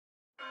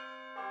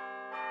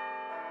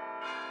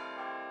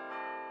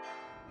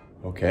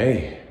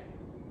Okay,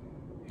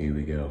 here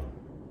we go.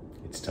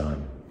 It's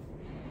time.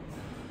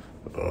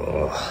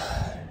 Oh.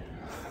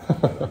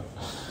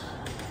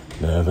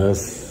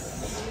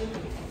 Nervous.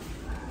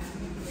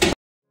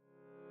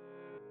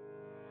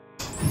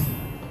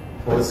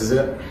 Well, this is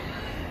it.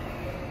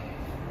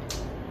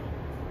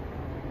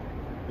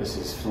 This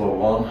is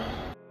floor 1.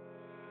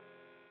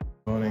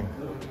 Morning.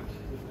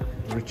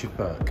 Richard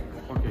Burke.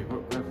 Okay,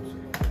 what purpose?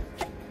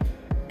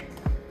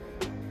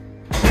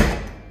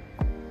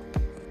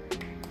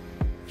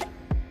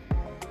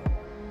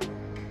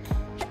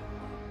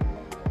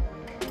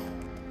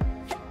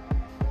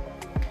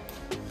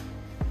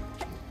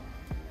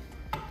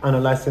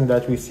 Analyzing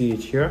that we see it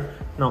here.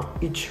 Now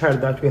each hair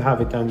that we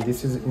have it, and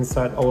this is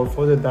inside our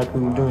photo that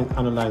we will do it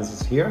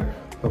analysis here.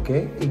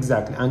 Okay,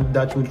 exactly, and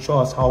that will show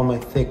us how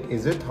much thick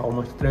is it, how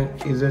much thin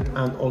is it,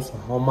 and also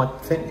how much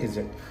thin is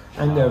it,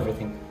 and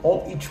everything.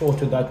 All each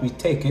photo that we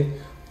take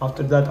it,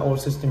 after that our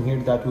system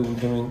here that we will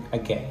doing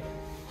again.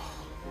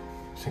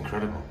 It's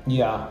incredible.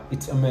 Yeah,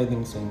 it's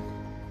amazing thing.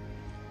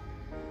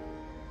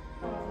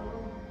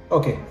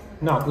 Okay,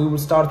 now we will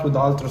start with the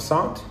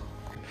ultrasound.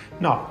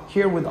 Now,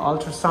 here with the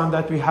ultrasound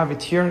that we have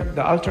it here,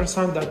 the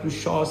ultrasound that will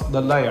show us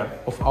the layer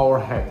of our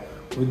head.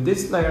 With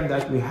this layer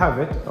that we have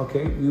it,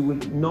 okay, we will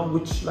know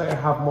which layer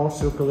have more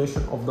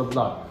circulation of the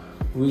blood.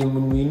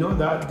 When we know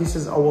that, this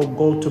is our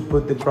goal to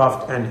put the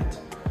graft in it.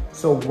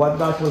 So what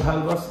that will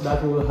help us?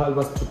 That will help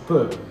us to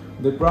put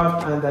the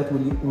graft, and that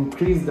will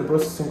increase the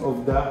processing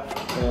of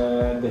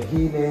the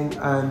healing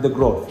and the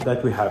growth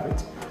that we have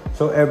it.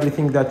 So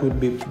everything that will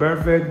be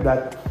perfect,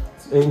 that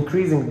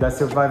increasing the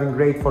surviving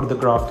rate for the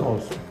graft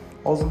also.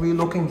 Also, we're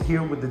looking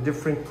here with the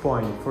different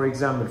point, for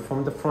example,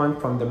 from the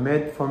front, from the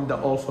mid, from the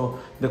also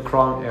the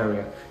crown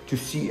area, to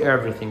see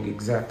everything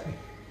exactly.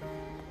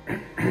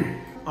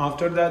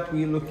 After that,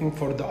 we're looking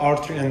for the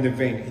artery and the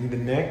vein in the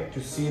neck to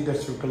see the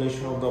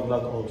circulation of the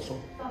blood also.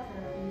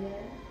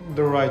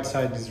 The right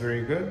side is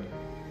very good.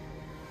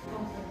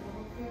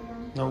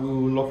 Now we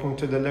will look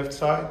into the left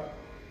side.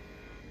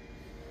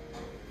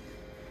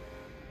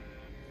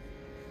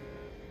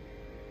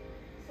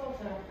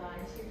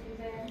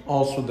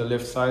 Also the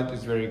left side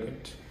is very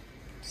good.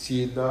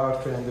 See the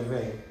artery and the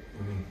vein.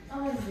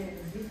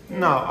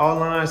 Now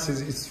our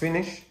analysis is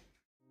finished.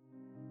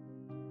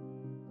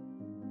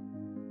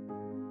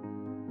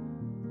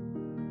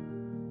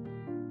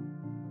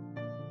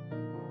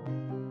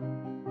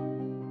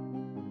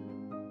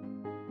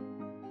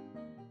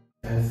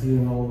 As you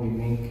know, we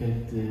make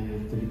it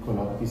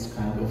this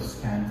kind of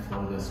scan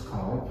for the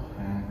scalp,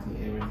 and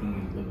everything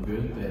is look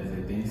good. There's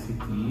a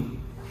density.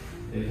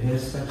 The hair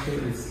structure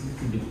is a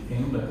little bit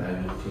thin, but I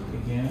will check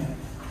again.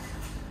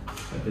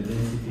 But the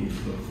density is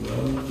look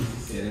well. This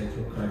is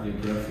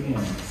electrocardiography and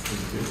it's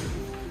still good.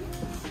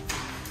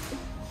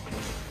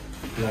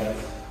 Blood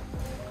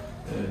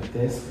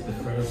test. The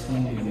first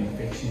one is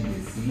infection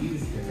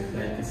disease,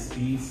 hepatitis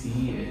B, C,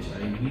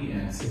 HIV,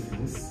 and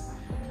syphilis.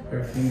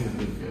 Everything is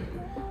good.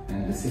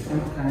 And the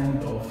second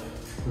kind of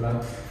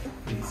blood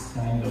is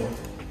kind of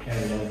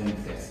hair losing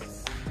tests.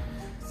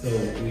 So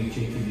we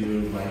check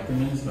your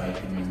vitamins,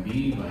 vitamin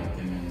B,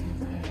 vitamin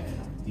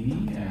D,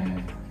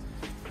 and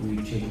we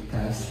check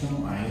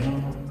calcium, iron,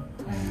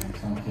 and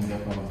something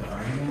about the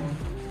iron.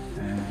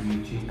 And we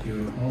check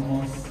your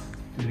hormones,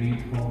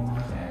 thyroid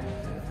hormone and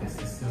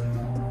testosterone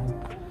hormone,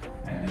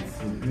 and it's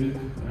so good.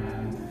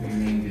 And we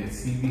make the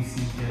CBC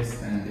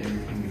test, and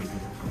everything is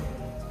good.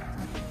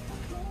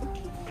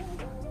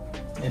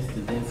 Yes,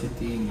 the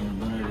density in your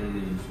donor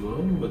area is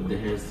low, but the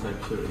hair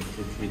structure is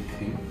pretty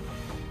thin.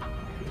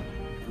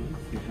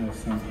 You have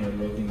some hair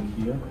loading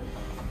here,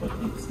 but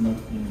it's not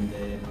in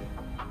the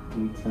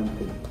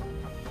implanted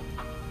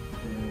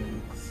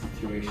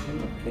situation.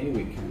 Okay,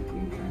 we can't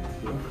implant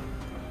here.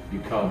 You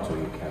can't or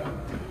you can?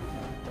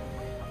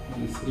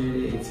 This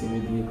area is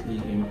immediately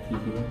empty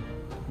here.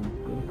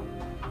 Okay.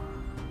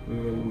 We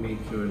will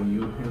make your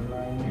new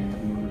hairline and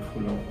we will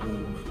fill up all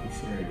of this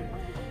area.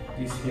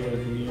 This hair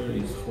here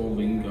is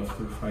falling.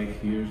 After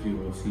 5 years, you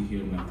will see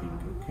here nothing.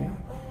 Okay.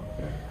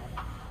 Okay.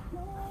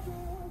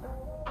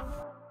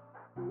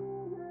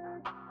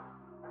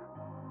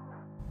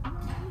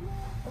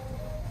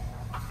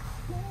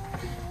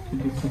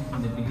 Could you check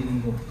in the beginning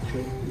of the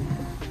show, please?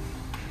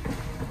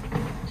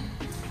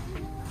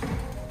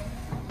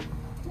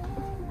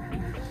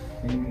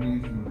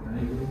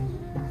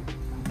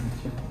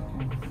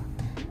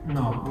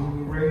 Now we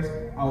will raise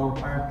our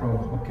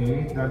eyebrows, okay,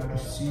 that to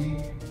see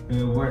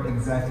where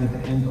exactly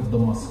the end of the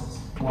muscles.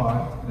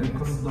 Why?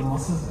 Because the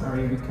muscles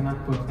area we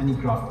cannot put any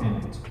graft in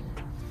it.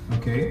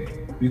 Okay?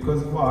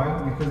 Because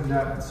why? Because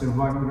the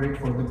survival rate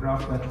for the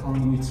graft that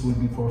only it will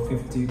be for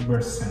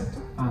 50%.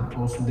 And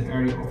also the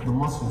area of the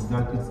muscles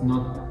that is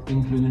not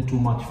including too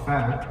much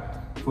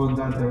fat, for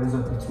that the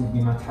result it will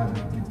be not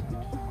having it.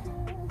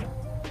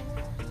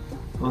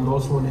 And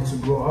also when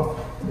it grow up,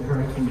 the hair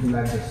will be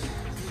like this.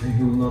 And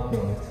you will not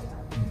know it.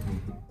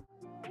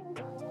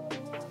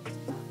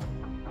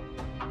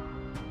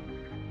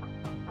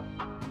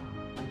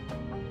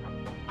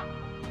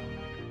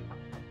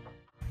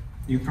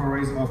 You can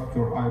raise up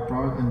your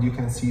eyebrow and you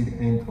can see the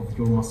end of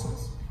your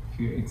muscles.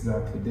 Here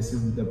exactly. This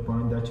is the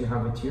point that you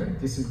have it here.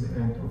 This is the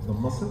end of the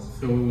muscles.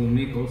 So we'll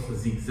make also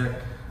zigzag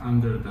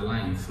under the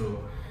line.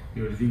 So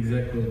your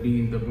zigzag will be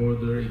in the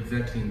border,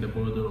 exactly in the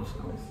border of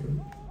the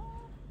mouth.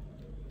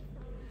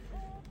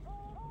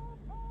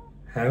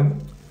 How?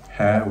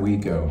 Here we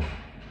go.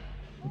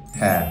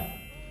 Hair.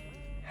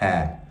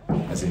 Hair.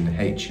 As in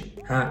H.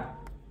 Ha.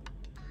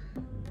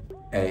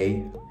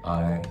 A.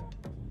 I.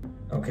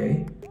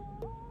 Okay.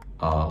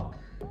 R.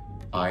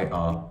 I.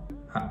 R.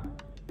 Ha.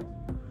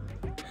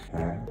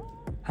 Hair.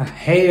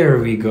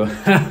 Here we go.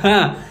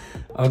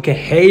 Okay,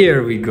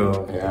 here we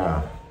go.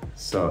 Yeah.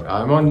 So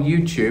I'm on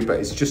YouTube, but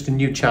it's just a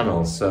new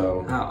channel,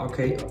 so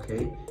Okay,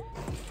 okay.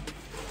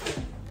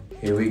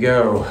 here we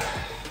go.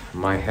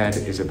 My head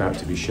is about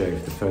to be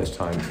shaved the first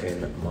time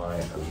in my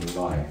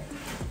life.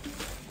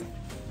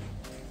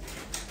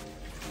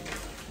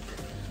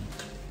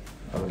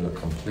 I'm gonna look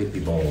completely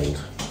bald.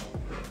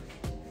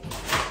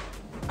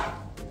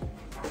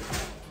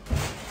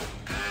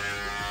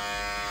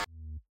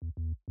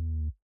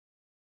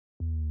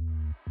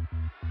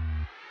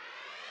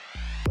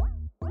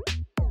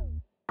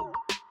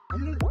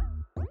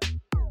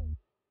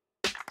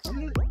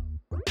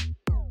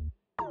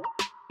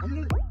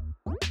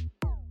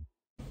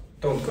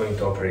 Don't go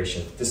into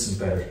operation. This is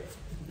better.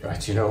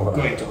 Right, you know what?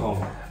 Go into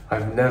home.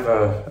 I've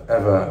never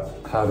ever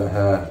had a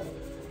hair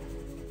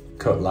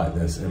cut like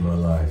this in my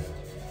life.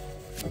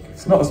 Okay.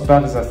 It's not as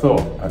bad as I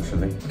thought,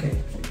 actually. Okay.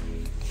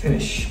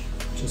 Finish.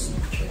 Just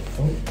be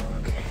careful.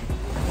 Okay.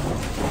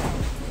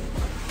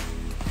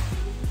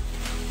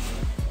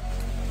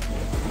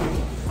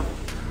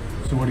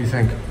 So what do you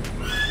think?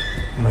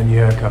 My new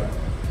haircut.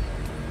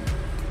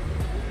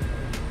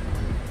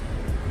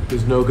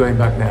 There's no going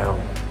back now.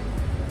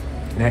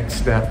 Next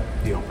step,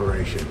 the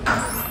operation.